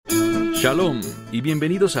Shalom y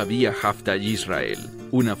bienvenidos a Vía Hafta Yisrael,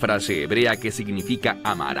 una frase hebrea que significa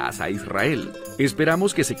amarás a Israel.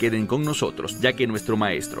 Esperamos que se queden con nosotros, ya que nuestro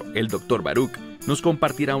maestro, el Dr. Baruch, nos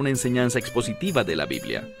compartirá una enseñanza expositiva de la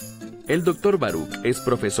Biblia. El Dr. Baruch es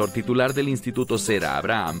profesor titular del Instituto Zera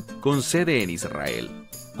Abraham, con sede en Israel.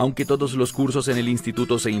 Aunque todos los cursos en el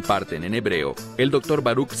instituto se imparten en hebreo, el Dr.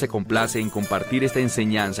 Baruch se complace en compartir esta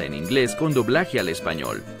enseñanza en inglés con doblaje al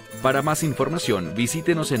español. Para más información,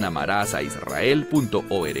 visítenos en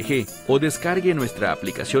amarasaisrael.org o descargue nuestra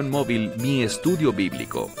aplicación móvil Mi Estudio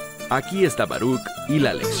Bíblico. Aquí está Baruch y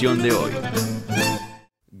la lección de hoy.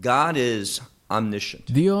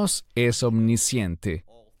 Dios es omnisciente.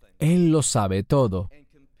 Él lo sabe todo.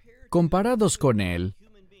 Comparados con Él,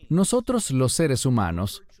 nosotros los seres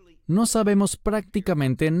humanos no sabemos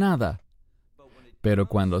prácticamente nada. Pero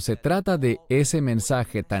cuando se trata de ese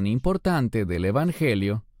mensaje tan importante del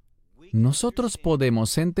Evangelio, nosotros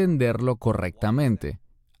podemos entenderlo correctamente.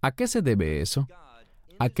 ¿A qué se debe eso?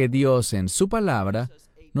 A que Dios en su palabra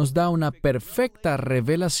nos da una perfecta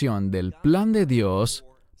revelación del plan de Dios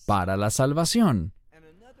para la salvación.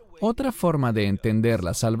 Otra forma de entender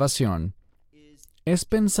la salvación es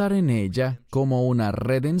pensar en ella como una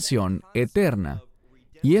redención eterna.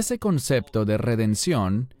 Y ese concepto de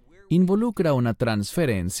redención involucra una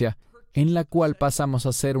transferencia en la cual pasamos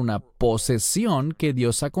a ser una posesión que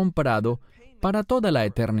Dios ha comprado para toda la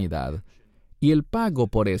eternidad. Y el pago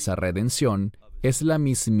por esa redención es la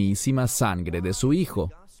mismísima sangre de su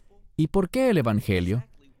Hijo. ¿Y por qué el Evangelio?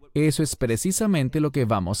 Eso es precisamente lo que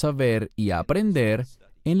vamos a ver y a aprender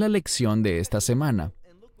en la lección de esta semana.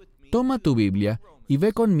 Toma tu Biblia y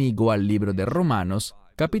ve conmigo al libro de Romanos,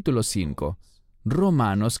 capítulo 5.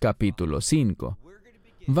 Romanos, capítulo 5.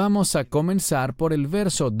 Vamos a comenzar por el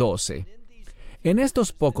verso 12. En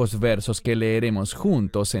estos pocos versos que leeremos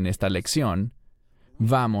juntos en esta lección,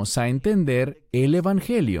 vamos a entender el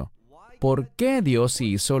Evangelio, por qué Dios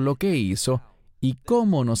hizo lo que hizo y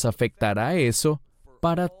cómo nos afectará eso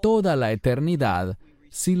para toda la eternidad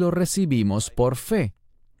si lo recibimos por fe.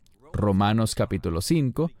 Romanos capítulo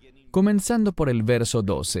 5, comenzando por el verso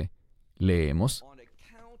 12. Leemos: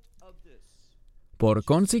 Por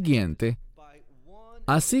consiguiente,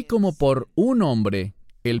 así como por un hombre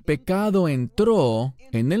el pecado entró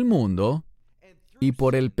en el mundo, y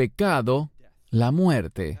por el pecado la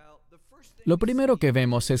muerte. Lo primero que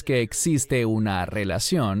vemos es que existe una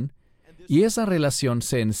relación, y esa relación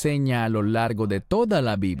se enseña a lo largo de toda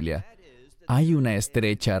la Biblia. Hay una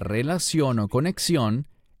estrecha relación o conexión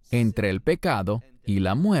entre el pecado y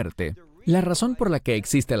la muerte. La razón por la que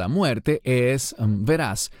existe la muerte es,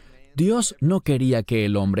 verás, Dios no quería que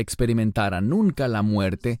el hombre experimentara nunca la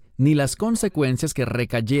muerte ni las consecuencias que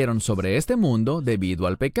recayeron sobre este mundo debido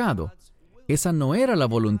al pecado. Esa no era la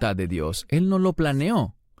voluntad de Dios, Él no lo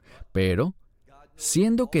planeó. Pero,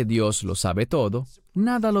 siendo que Dios lo sabe todo,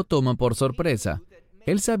 nada lo toma por sorpresa.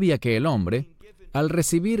 Él sabía que el hombre, al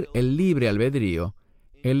recibir el libre albedrío,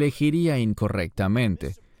 elegiría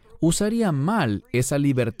incorrectamente. Usaría mal esa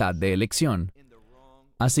libertad de elección.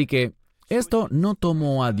 Así que esto no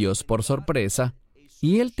tomó a Dios por sorpresa,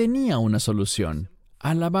 y Él tenía una solución.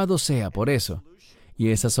 Alabado sea por eso.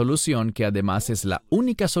 Y esa solución, que además es la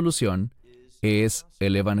única solución, es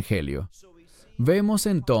el Evangelio. Vemos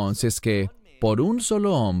entonces que por un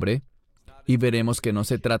solo hombre, y veremos que no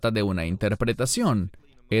se trata de una interpretación,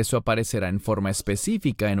 eso aparecerá en forma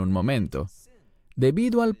específica en un momento.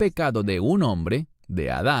 Debido al pecado de un hombre, de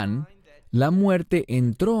Adán, la muerte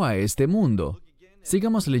entró a este mundo.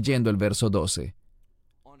 Sigamos leyendo el verso 12.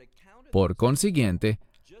 Por consiguiente,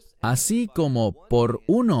 así como por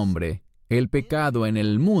un hombre el pecado en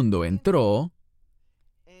el mundo entró,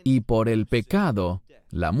 y por el pecado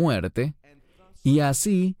la muerte, y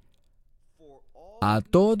así a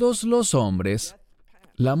todos los hombres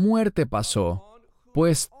la muerte pasó,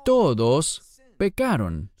 pues todos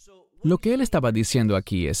pecaron. Lo que él estaba diciendo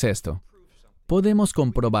aquí es esto. Podemos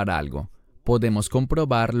comprobar algo. Podemos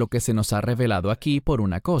comprobar lo que se nos ha revelado aquí por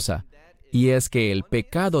una cosa, y es que el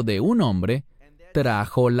pecado de un hombre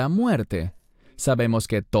trajo la muerte. Sabemos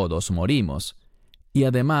que todos morimos. Y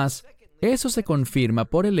además, eso se confirma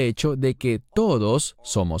por el hecho de que todos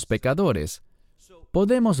somos pecadores.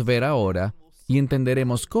 Podemos ver ahora, y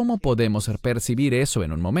entenderemos cómo podemos percibir eso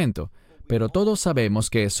en un momento, pero todos sabemos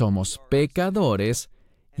que somos pecadores,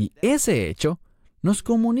 y ese hecho nos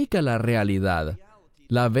comunica la realidad,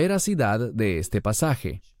 la veracidad de este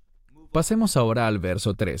pasaje. Pasemos ahora al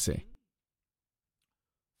verso 13.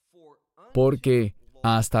 Porque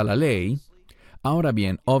hasta la ley, ahora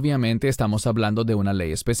bien, obviamente estamos hablando de una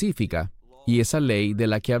ley específica, y esa ley de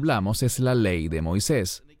la que hablamos es la ley de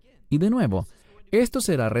Moisés. Y de nuevo, Esto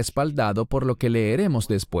será respaldado por lo que leeremos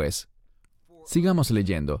después. Sigamos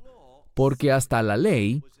leyendo. Porque hasta la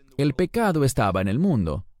ley, el pecado estaba en el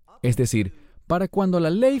mundo. Es decir, para cuando la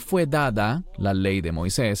ley fue dada, la ley de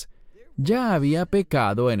Moisés, ya había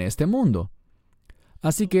pecado en este mundo.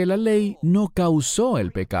 Así que la ley no causó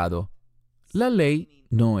el pecado. La ley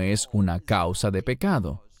no es una causa de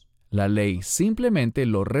pecado. La ley simplemente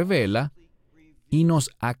lo revela y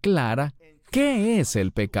nos aclara qué es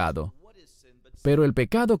el pecado. Pero el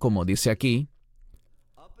pecado, como dice aquí,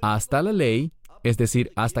 hasta la ley, es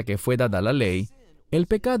decir, hasta que fue dada la ley, el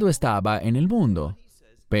pecado estaba en el mundo.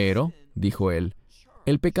 Pero, dijo él,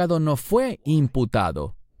 el pecado no fue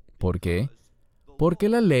imputado. ¿Por qué? Porque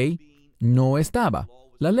la ley no estaba.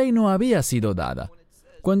 La ley no había sido dada.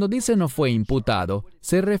 Cuando dice no fue imputado,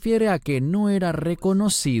 se refiere a que no era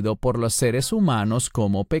reconocido por los seres humanos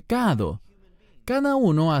como pecado. Cada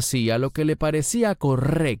uno hacía lo que le parecía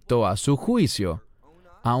correcto a su juicio,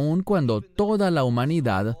 aun cuando toda la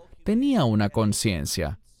humanidad tenía una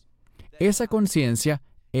conciencia. Esa conciencia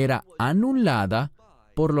era anulada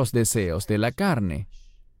por los deseos de la carne.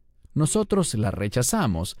 Nosotros la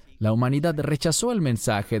rechazamos. La humanidad rechazó el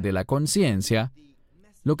mensaje de la conciencia,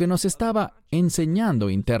 lo que nos estaba enseñando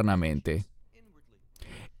internamente.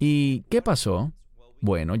 ¿Y qué pasó?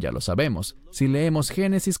 Bueno, ya lo sabemos. Si leemos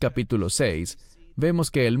Génesis capítulo 6,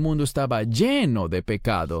 vemos que el mundo estaba lleno de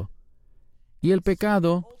pecado. Y el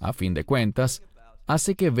pecado, a fin de cuentas,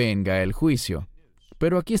 hace que venga el juicio.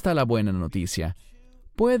 Pero aquí está la buena noticia.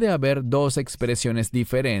 Puede haber dos expresiones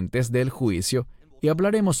diferentes del juicio, y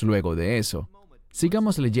hablaremos luego de eso.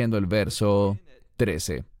 Sigamos leyendo el verso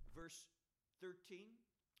 13.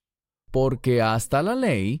 Porque hasta la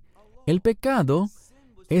ley, el pecado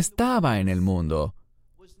estaba en el mundo,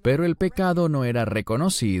 pero el pecado no era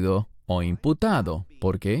reconocido o imputado.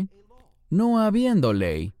 ¿Por qué? No habiendo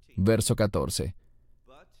ley. Verso 14.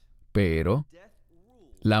 Pero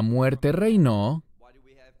la muerte reinó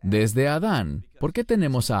desde Adán. ¿Por qué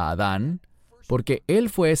tenemos a Adán? Porque él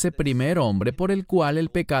fue ese primer hombre por el cual el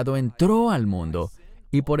pecado entró al mundo,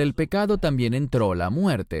 y por el pecado también entró la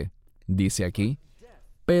muerte. Dice aquí,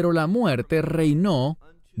 pero la muerte reinó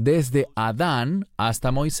desde Adán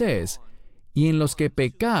hasta Moisés, y en los que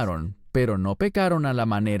pecaron, pero no pecaron a la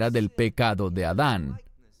manera del pecado de Adán.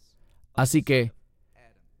 Así que,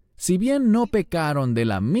 si bien no pecaron de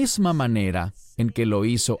la misma manera en que lo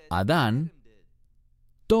hizo Adán,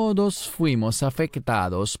 todos fuimos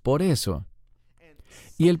afectados por eso.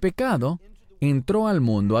 Y el pecado entró al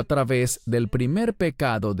mundo a través del primer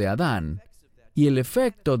pecado de Adán, y el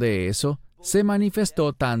efecto de eso se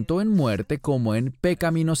manifestó tanto en muerte como en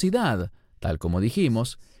pecaminosidad. Tal como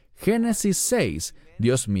dijimos, Génesis 6,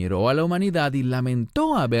 Dios miró a la humanidad y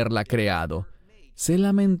lamentó haberla creado. Se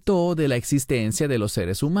lamentó de la existencia de los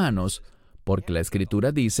seres humanos, porque la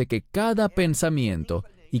Escritura dice que cada pensamiento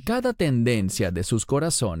y cada tendencia de sus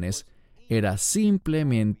corazones era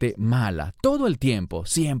simplemente mala, todo el tiempo,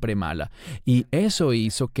 siempre mala. Y eso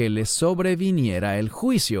hizo que les sobreviniera el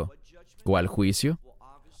juicio. ¿Cuál juicio?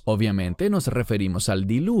 Obviamente nos referimos al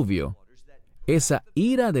diluvio, esa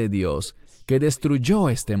ira de Dios que destruyó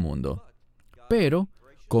este mundo. Pero,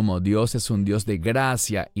 como Dios es un Dios de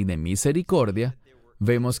gracia y de misericordia,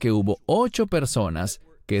 vemos que hubo 8 personas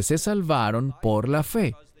que se salvaron por la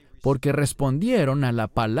fe, porque respondieron a la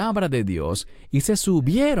palabra de Dios y se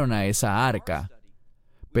subieron a esa arca.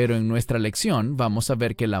 Pero en nuestra lección vamos a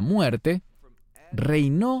ver que la muerte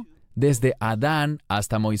reinó desde Adán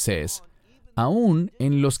hasta Moisés, aún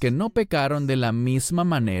en los que no pecaron de la misma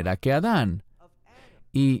manera que Adán.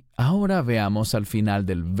 Y ahora veamos al final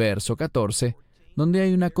del verso 14, donde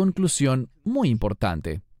hay una conclusión muy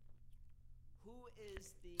importante.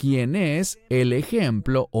 ¿Quién es el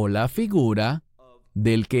ejemplo o la figura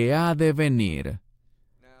del que ha de venir?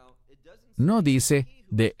 No dice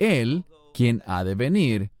de él quien ha de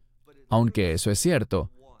venir, aunque eso es cierto,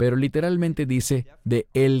 pero literalmente dice de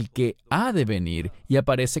el que ha de venir y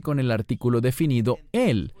aparece con el artículo definido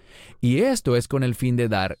él. Y esto es con el fin de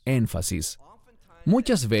dar énfasis.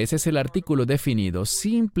 Muchas veces el artículo definido,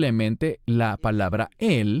 simplemente la palabra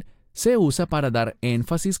él, se usa para dar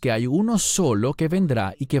énfasis que hay uno solo que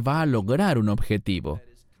vendrá y que va a lograr un objetivo.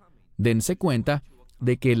 Dense cuenta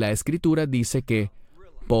de que la Escritura dice que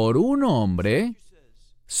por un hombre,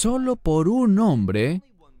 solo por un hombre,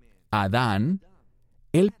 Adán,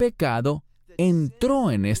 el pecado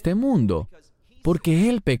entró en este mundo, porque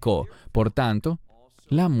él pecó. Por tanto,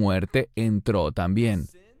 la muerte entró también.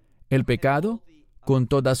 El pecado, con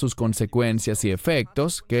todas sus consecuencias y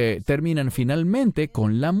efectos que terminan finalmente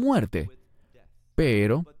con la muerte.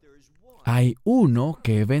 Pero hay uno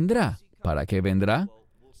que vendrá. ¿Para qué vendrá?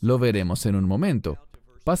 Lo veremos en un momento.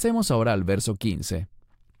 Pasemos ahora al verso 15.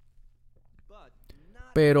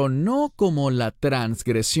 Pero no como la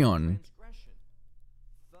transgresión,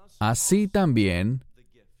 así también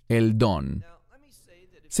el don.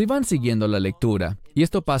 Si van siguiendo la lectura, y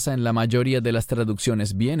esto pasa en la mayoría de las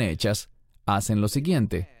traducciones bien hechas, hacen lo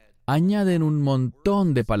siguiente. Añaden un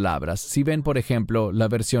montón de palabras. Si ven, por ejemplo, la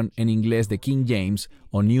versión en inglés de King James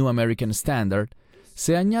o New American Standard,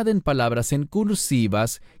 se añaden palabras en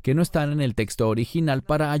cursivas que no están en el texto original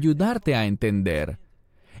para ayudarte a entender.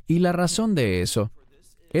 Y la razón de eso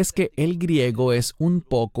es que el griego es un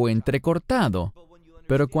poco entrecortado,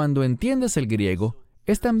 pero cuando entiendes el griego,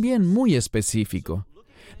 es también muy específico.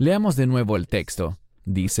 Leamos de nuevo el texto.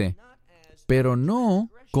 Dice, pero no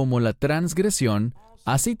como la transgresión,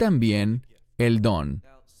 así también el don.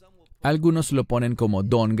 Algunos lo ponen como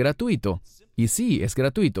don gratuito, y sí, es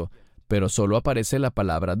gratuito, pero solo aparece la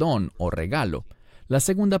palabra don o regalo. La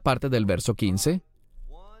segunda parte del verso 15,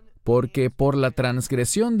 porque por la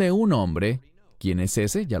transgresión de un hombre, ¿quién es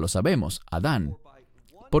ese? Ya lo sabemos, Adán.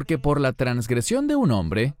 Porque por la transgresión de un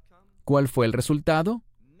hombre, ¿cuál fue el resultado?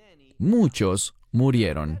 Muchos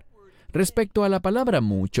murieron. Respecto a la palabra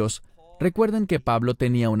muchos, recuerden que Pablo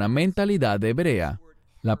tenía una mentalidad hebrea.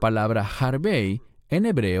 La palabra harvei en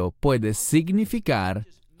hebreo puede significar,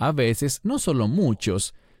 a veces, no solo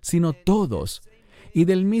muchos, sino todos. Y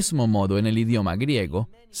del mismo modo en el idioma griego,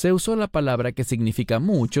 se usó la palabra que significa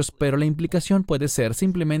muchos, pero la implicación puede ser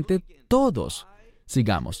simplemente todos.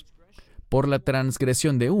 Sigamos. Por la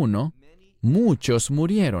transgresión de uno, muchos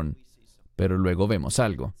murieron. Pero luego vemos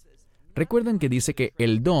algo. Recuerden que dice que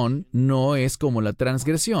el don no es como la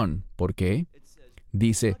transgresión. ¿Por qué?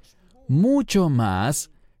 Dice, mucho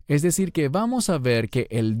más, es decir, que vamos a ver que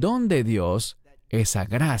el don de Dios, esa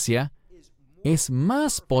gracia, es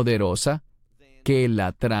más poderosa que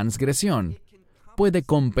la transgresión. Puede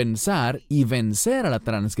compensar y vencer a la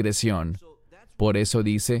transgresión. Por eso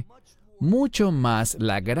dice, mucho más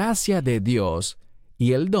la gracia de Dios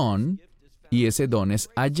y el don, y ese don es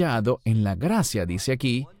hallado en la gracia, dice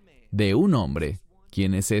aquí, de un hombre.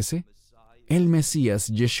 ¿Quién es ese? El Mesías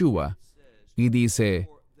Yeshua. Y dice,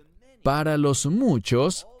 para los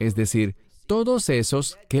muchos, es decir, todos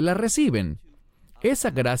esos que la reciben.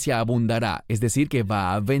 Esa gracia abundará, es decir, que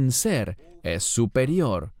va a vencer, es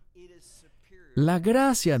superior. La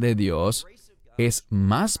gracia de Dios es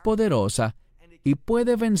más poderosa y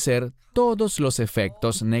puede vencer todos los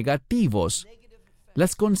efectos negativos,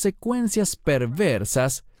 las consecuencias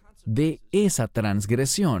perversas de esa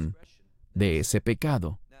transgresión, de ese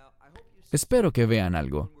pecado. Espero que vean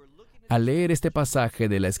algo. Al leer este pasaje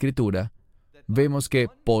de la Escritura, vemos que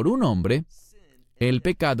por un hombre, el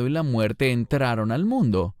pecado y la muerte entraron al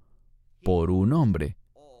mundo. Por un hombre.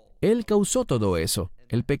 Él causó todo eso,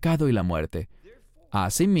 el pecado y la muerte.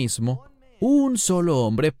 Asimismo, un solo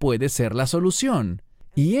hombre puede ser la solución.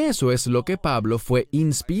 Y eso es lo que Pablo fue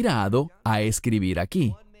inspirado a escribir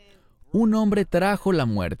aquí. Un hombre trajo la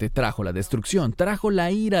muerte, trajo la destrucción, trajo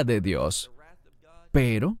la ira de Dios.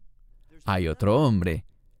 Pero hay otro hombre,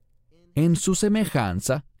 en su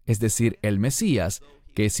semejanza, es decir, el Mesías,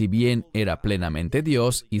 que si bien era plenamente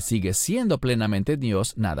Dios y sigue siendo plenamente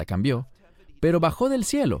Dios, nada cambió, pero bajó del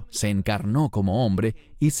cielo, se encarnó como hombre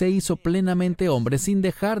y se hizo plenamente hombre sin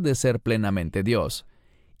dejar de ser plenamente Dios.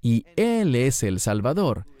 Y Él es el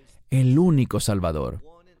Salvador, el único Salvador.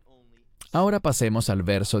 Ahora pasemos al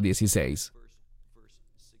verso 16.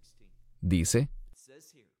 Dice,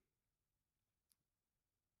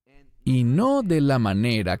 y no de la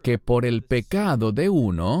manera que por el pecado de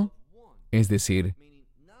uno, es decir,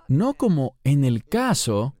 no como en el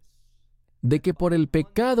caso de que por el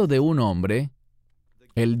pecado de un hombre,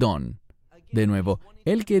 el don. De nuevo,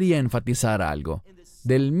 él quería enfatizar algo.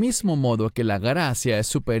 Del mismo modo que la gracia es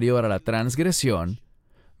superior a la transgresión,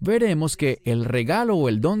 veremos que el regalo o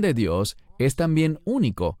el don de Dios es también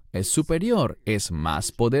único, es superior, es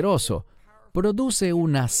más poderoso. Produce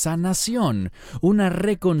una sanación, una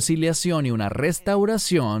reconciliación y una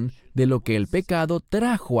restauración de lo que el pecado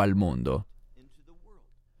trajo al mundo.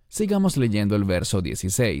 Sigamos leyendo el verso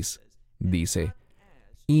 16. Dice,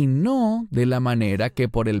 y no de la manera que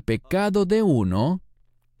por el pecado de uno,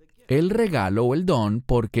 el regalo o el don,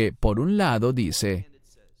 porque por un lado dice,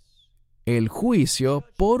 el juicio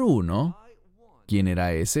por uno, ¿quién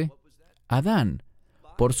era ese? Adán.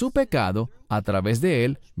 Por su pecado, a través de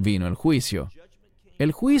él, vino el juicio.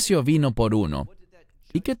 El juicio vino por uno.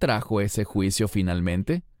 ¿Y qué trajo ese juicio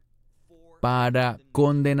finalmente? Para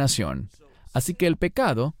condenación. Así que el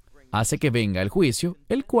pecado hace que venga el juicio,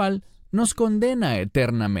 el cual nos condena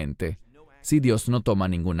eternamente, si Dios no toma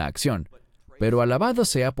ninguna acción. Pero alabado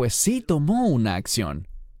sea, pues sí tomó una acción.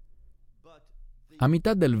 A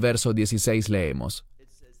mitad del verso 16 leemos: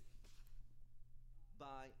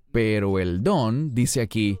 pero el don, dice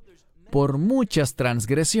aquí, por muchas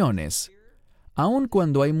transgresiones. Aun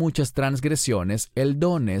cuando hay muchas transgresiones, el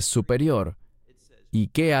don es superior. ¿Y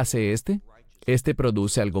qué hace este? Este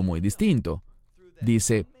produce algo muy distinto.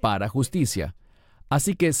 Dice, para justicia.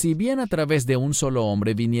 Así que si bien a través de un solo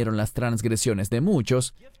hombre vinieron las transgresiones de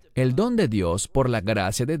muchos, el don de Dios, por la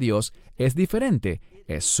gracia de Dios, es diferente,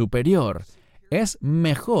 es superior, es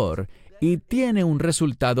mejor y tiene un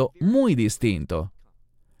resultado muy distinto.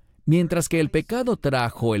 Mientras que el pecado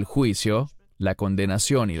trajo el juicio, la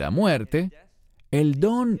condenación y la muerte, el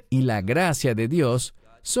don y la gracia de Dios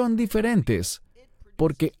son diferentes,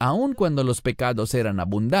 porque aun cuando los pecados eran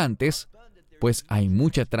abundantes, pues hay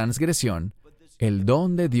mucha transgresión, el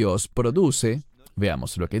don de Dios produce,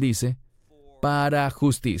 veamos lo que dice, para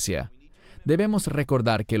justicia. Debemos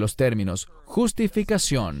recordar que los términos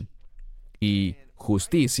justificación y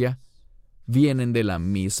justicia vienen de la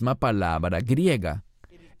misma palabra griega.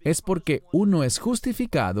 Es porque uno es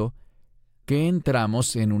justificado que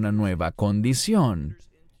entramos en una nueva condición,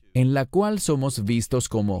 en la cual somos vistos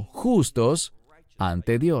como justos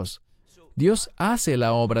ante Dios. Dios hace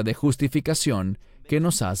la obra de justificación que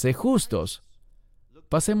nos hace justos.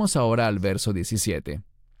 Pasemos ahora al verso 17.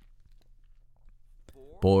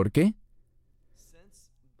 Porque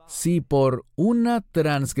si por una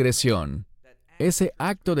transgresión, ese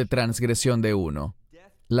acto de transgresión de uno,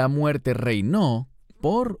 la muerte reinó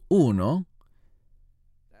por uno,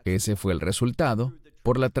 ese fue el resultado,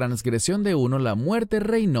 por la transgresión de uno, la muerte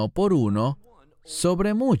reinó por uno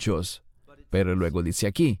sobre muchos. Pero luego dice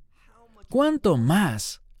aquí, ¿cuánto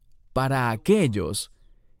más para aquellos?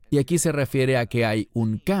 Y aquí se refiere a que hay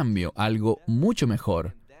un cambio, algo mucho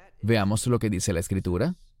mejor. Veamos lo que dice la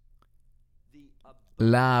Escritura.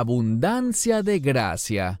 La abundancia de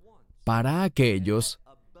gracia para aquellos,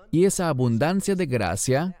 y esa abundancia de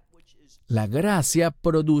gracia, la gracia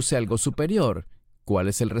produce algo superior. ¿Cuál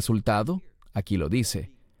es el resultado? Aquí lo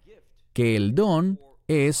dice, que el don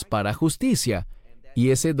es para justicia, y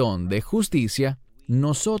ese don de justicia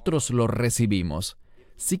nosotros lo recibimos,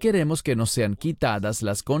 si queremos que nos sean quitadas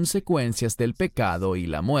las consecuencias del pecado y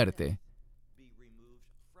la muerte.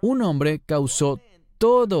 Un hombre causó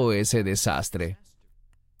todo ese desastre,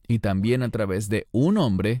 y también a través de un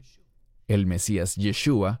hombre, el Mesías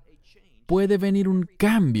Yeshua, puede venir un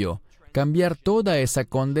cambio, cambiar toda esa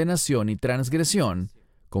condenación y transgresión,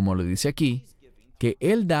 como lo dice aquí, que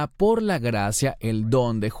Él da por la gracia el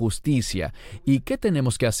don de justicia. ¿Y qué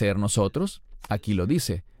tenemos que hacer nosotros? Aquí lo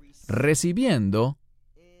dice, recibiendo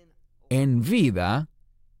en vida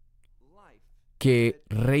que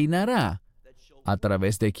reinará. ¿A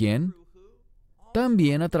través de quién?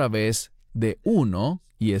 También a través de uno,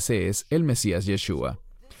 y ese es el Mesías Yeshua.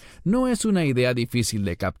 No es una idea difícil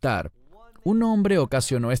de captar. Un hombre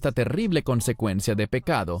ocasionó esta terrible consecuencia de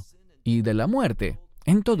pecado y de la muerte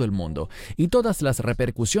en todo el mundo, y todas las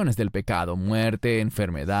repercusiones del pecado, muerte,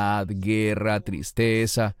 enfermedad, guerra,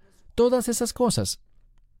 tristeza, todas esas cosas.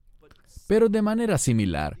 Pero de manera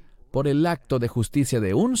similar, por el acto de justicia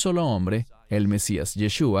de un solo hombre, el Mesías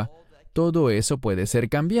Yeshua, todo eso puede ser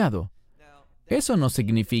cambiado. Eso no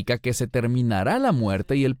significa que se terminará la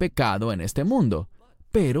muerte y el pecado en este mundo,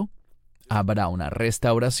 pero habrá una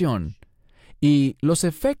restauración. Y los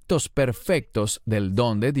efectos perfectos del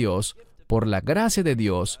don de Dios, por la gracia de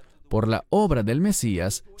Dios, por la obra del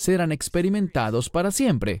Mesías, serán experimentados para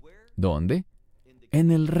siempre. ¿Dónde?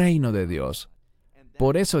 En el reino de Dios.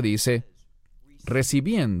 Por eso dice,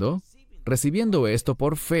 recibiendo esto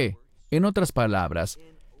por fe. En otras palabras,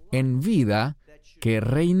 en vida que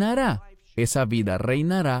reinará. Esa vida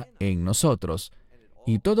reinará en nosotros.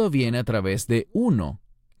 Y todo viene a través de uno.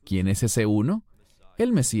 ¿Quién es ese uno?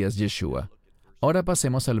 El Mesías Yeshua. Ahora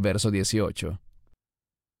pasemos al verso 18.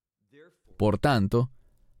 Por tanto,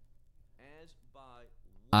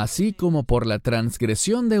 así como por la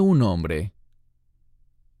transgresión de un hombre,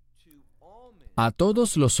 a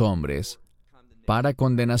todos los hombres, para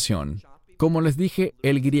condenación. Como les dije,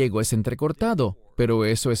 el griego es entrecortado, pero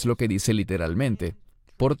eso es lo que dice literalmente.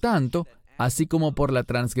 Por tanto, así como por la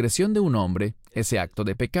transgresión de un hombre, ese acto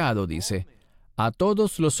de pecado, dice, a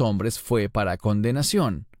todos los hombres fue para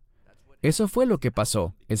condenación. Eso fue lo que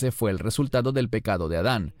pasó. Ese fue el resultado del pecado de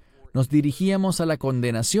Adán. Nos dirigíamos a la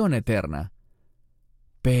condenación eterna.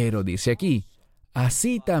 Pero dice aquí,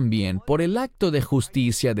 así también por el acto de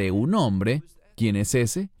justicia de un hombre, ¿quién es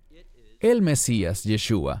ese? El Mesías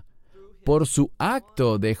Yeshua. Por su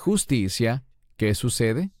acto de justicia, ¿qué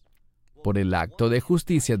sucede? Por el acto de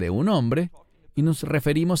justicia de un hombre, y nos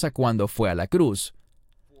referimos a cuando fue a la cruz.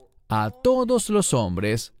 A todos los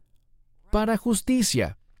hombres, para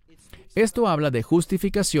justicia. Esto habla de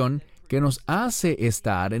justificación que nos hace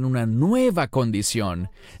estar en una nueva condición.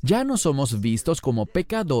 Ya no somos vistos como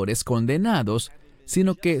pecadores condenados,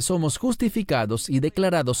 sino que somos justificados y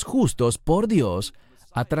declarados justos por Dios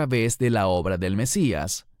a través de la obra del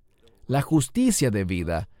Mesías, la justicia de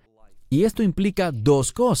vida. Y esto implica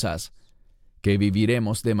dos cosas: que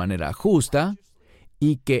viviremos de manera justa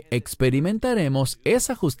y que experimentaremos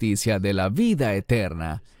esa justicia de la vida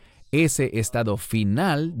eterna, ese estado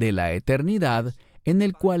final de la eternidad en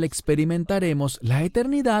el cual experimentaremos la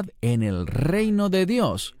eternidad en el reino de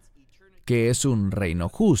Dios, que es un reino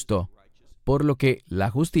justo, por lo que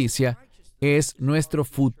la justicia es nuestro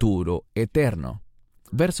futuro eterno.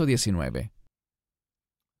 Verso 19.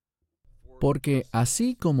 Porque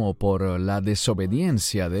así como por la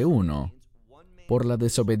desobediencia de uno, por la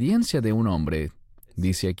desobediencia de un hombre,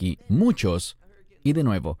 dice aquí muchos, y de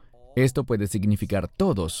nuevo, esto puede significar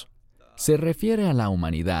todos, se refiere a la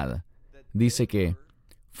humanidad. Dice que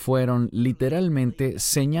fueron literalmente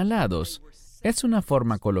señalados. Es una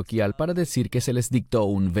forma coloquial para decir que se les dictó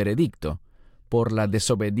un veredicto. Por la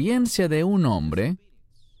desobediencia de un hombre,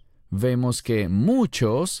 vemos que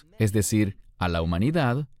muchos, es decir, a la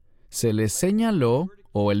humanidad, se les señaló,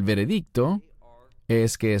 o el veredicto,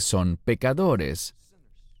 es que son pecadores.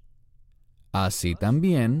 Así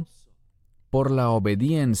también, por la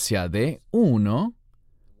obediencia de uno,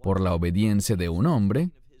 por la obediencia de un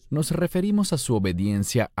hombre, nos referimos a su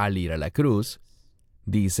obediencia al ir a la cruz.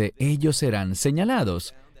 Dice, ellos serán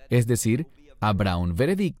señalados, es decir, habrá un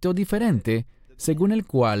veredicto diferente, según el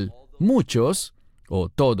cual muchos, o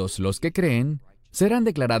todos los que creen, serán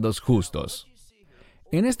declarados justos.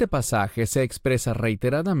 En este pasaje se expresa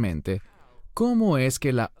reiteradamente cómo es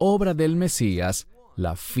que la obra del Mesías,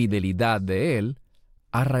 la fidelidad de Él,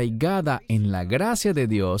 arraigada en la gracia de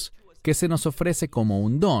Dios, que se nos ofrece como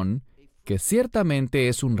un don, que ciertamente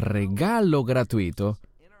es un regalo gratuito,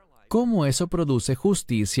 cómo eso produce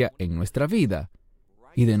justicia en nuestra vida.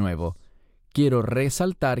 Y de nuevo, quiero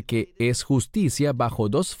resaltar que es justicia bajo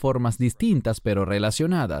dos formas distintas pero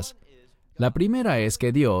relacionadas. La primera es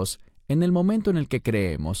que Dios, en el momento en el que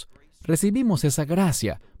creemos, recibimos esa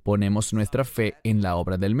gracia, ponemos nuestra fe en la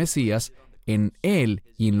obra del Mesías, en Él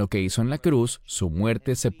y en lo que hizo en la cruz, su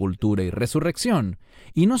muerte, sepultura y resurrección.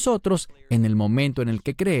 Y nosotros, en el momento en el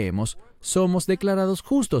que creemos, somos declarados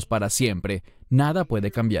justos para siempre. Nada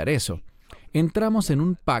puede cambiar eso. Entramos en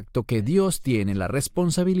un pacto que Dios tiene la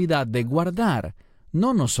responsabilidad de guardar,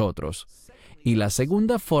 no nosotros. Y la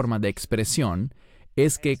segunda forma de expresión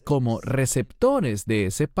es que como receptores de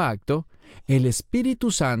ese pacto, el Espíritu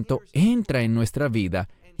Santo entra en nuestra vida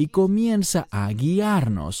y comienza a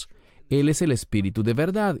guiarnos. Él es el Espíritu de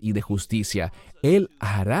verdad y de justicia. Él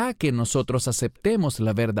hará que nosotros aceptemos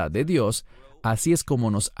la verdad de Dios, así es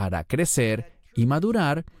como nos hará crecer y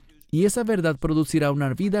madurar, y esa verdad producirá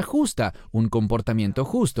una vida justa, un comportamiento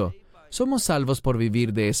justo. ¿Somos salvos por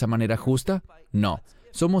vivir de esa manera justa? No.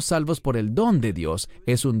 Somos salvos por el don de Dios.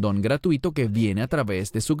 Es un don gratuito que viene a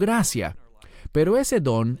través de su gracia. Pero ese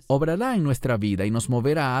don obrará en nuestra vida y nos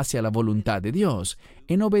moverá hacia la voluntad de Dios,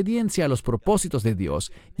 en obediencia a los propósitos de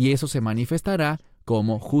Dios, y eso se manifestará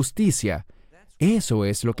como justicia. Eso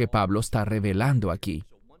es lo que Pablo está revelando aquí.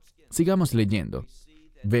 Sigamos leyendo.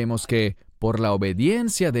 Vemos que, por la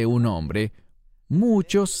obediencia de un hombre,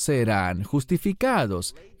 muchos serán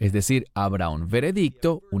justificados, es decir, habrá un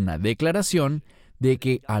veredicto, una declaración, de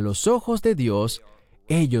que a los ojos de Dios,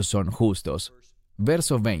 ellos son justos.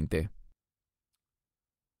 Verso 20.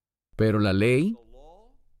 Pero la ley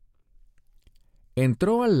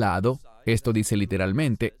entró al lado, esto dice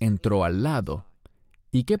literalmente, entró al lado.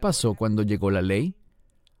 ¿Y qué pasó cuando llegó la ley?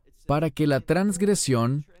 Para que la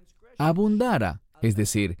transgresión abundara, es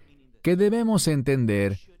decir, que debemos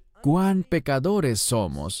entender cuán pecadores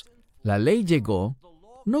somos. La ley llegó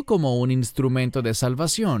no como un instrumento de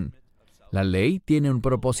salvación. La ley tiene un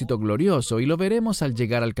propósito glorioso y lo veremos al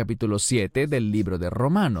llegar al capítulo 7 del libro de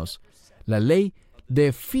Romanos. La ley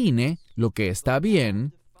define lo que está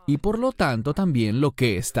bien y por lo tanto también lo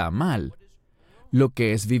que está mal, lo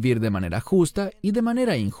que es vivir de manera justa y de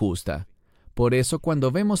manera injusta. Por eso cuando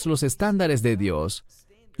vemos los estándares de Dios,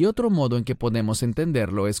 y otro modo en que podemos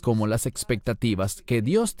entenderlo es como las expectativas que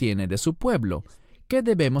Dios tiene de su pueblo, qué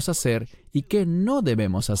debemos hacer y qué no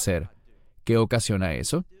debemos hacer. ¿Qué ocasiona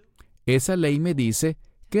eso? Esa ley me dice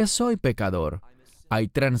que soy pecador. Hay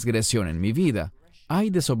transgresión en mi vida, hay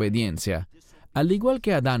desobediencia. Al igual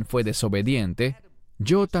que Adán fue desobediente,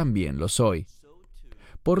 yo también lo soy.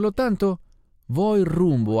 Por lo tanto, voy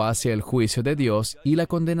rumbo hacia el juicio de Dios y la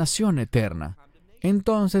condenación eterna.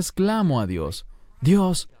 Entonces clamo a Dios,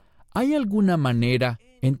 Dios, ¿hay alguna manera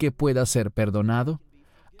en que pueda ser perdonado?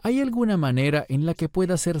 ¿Hay alguna manera en la que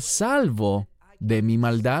pueda ser salvo de mi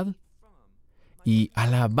maldad? Y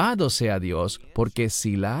alabado sea Dios, porque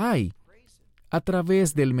sí la hay, a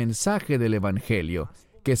través del mensaje del Evangelio,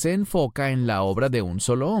 que se enfoca en la obra de un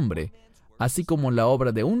solo hombre. Así como la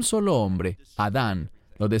obra de un solo hombre, Adán,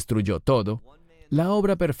 lo destruyó todo, la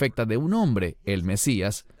obra perfecta de un hombre, el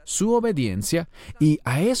Mesías, su obediencia, y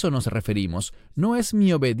a eso nos referimos. No es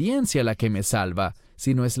mi obediencia la que me salva,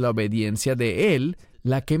 sino es la obediencia de Él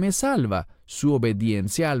la que me salva, su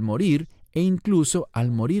obediencia al morir e incluso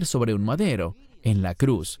al morir sobre un madero, en la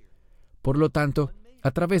cruz. Por lo tanto,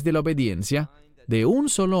 a través de la obediencia de un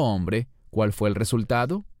solo hombre, ¿cuál fue el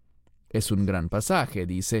resultado? Es un gran pasaje,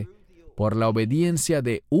 dice, por la obediencia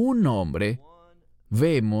de un hombre,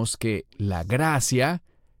 vemos que la gracia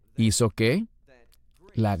hizo ¿qué?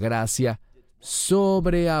 La gracia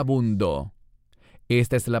sobreabundó.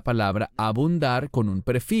 Esta es la palabra abundar con un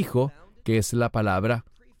prefijo, que es la palabra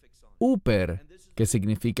uper, que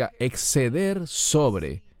significa exceder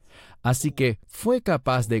sobre. Así que fue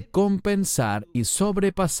capaz de compensar y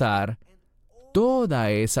sobrepasar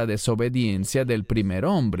toda esa desobediencia del primer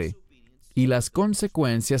hombre y las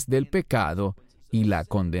consecuencias del pecado y la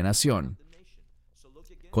condenación.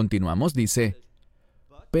 Continuamos, dice,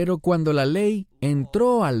 pero cuando la ley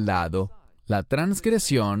entró al lado, la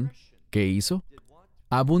transgresión, ¿qué hizo?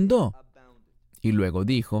 Abundó. Y luego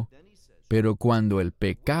dijo, pero cuando el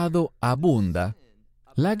pecado abunda,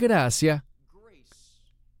 la gracia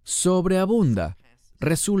sobreabunda,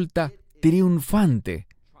 resulta triunfante.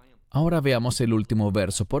 Ahora veamos el último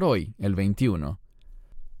verso por hoy, el 21.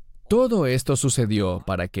 Todo esto sucedió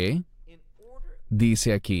 ¿para qué?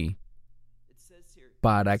 Dice aquí,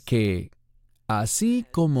 para que, así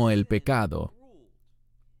como el pecado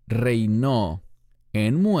reinó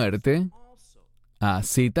en muerte,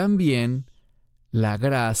 así también la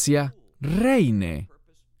gracia reine.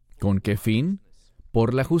 ¿Con qué fin?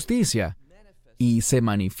 Por la justicia, y se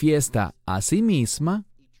manifiesta a sí misma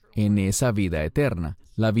en esa vida eterna.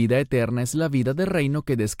 La vida eterna es la vida de reino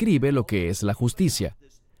que describe lo que es la justicia.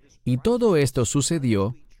 Y todo esto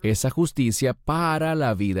sucedió, esa justicia, para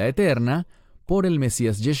la vida eterna, por el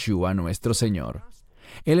Mesías Yeshua nuestro Señor.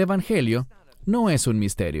 El Evangelio no es un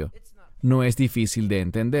misterio, no es difícil de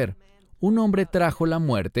entender. Un hombre trajo la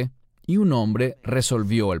muerte y un hombre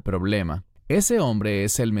resolvió el problema. Ese hombre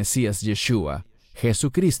es el Mesías Yeshua,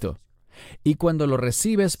 Jesucristo. Y cuando lo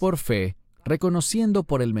recibes por fe, reconociendo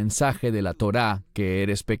por el mensaje de la Torá que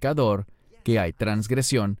eres pecador, que hay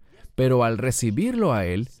transgresión, pero al recibirlo a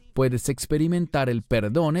Él, puedes experimentar el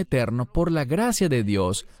perdón eterno por la gracia de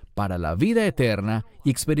Dios para la vida eterna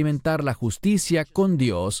y experimentar la justicia con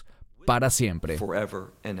Dios para siempre.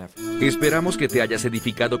 Esperamos que te hayas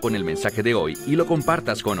edificado con el mensaje de hoy y lo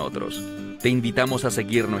compartas con otros. Te invitamos a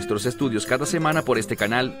seguir nuestros estudios cada semana por este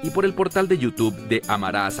canal y por el portal de YouTube de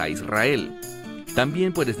Amarás a Israel.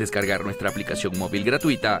 También puedes descargar nuestra aplicación móvil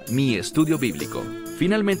gratuita, Mi Estudio Bíblico.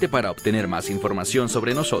 Finalmente, para obtener más información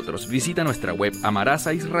sobre nosotros, visita nuestra web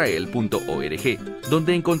amarasaisrael.org,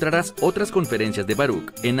 donde encontrarás otras conferencias de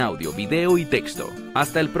Baruch en audio, video y texto.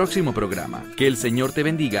 Hasta el próximo programa. Que el Señor te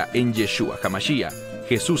bendiga en Yeshua HaMashiach,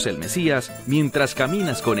 Jesús el Mesías, mientras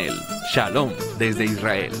caminas con Él. Shalom desde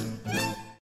Israel.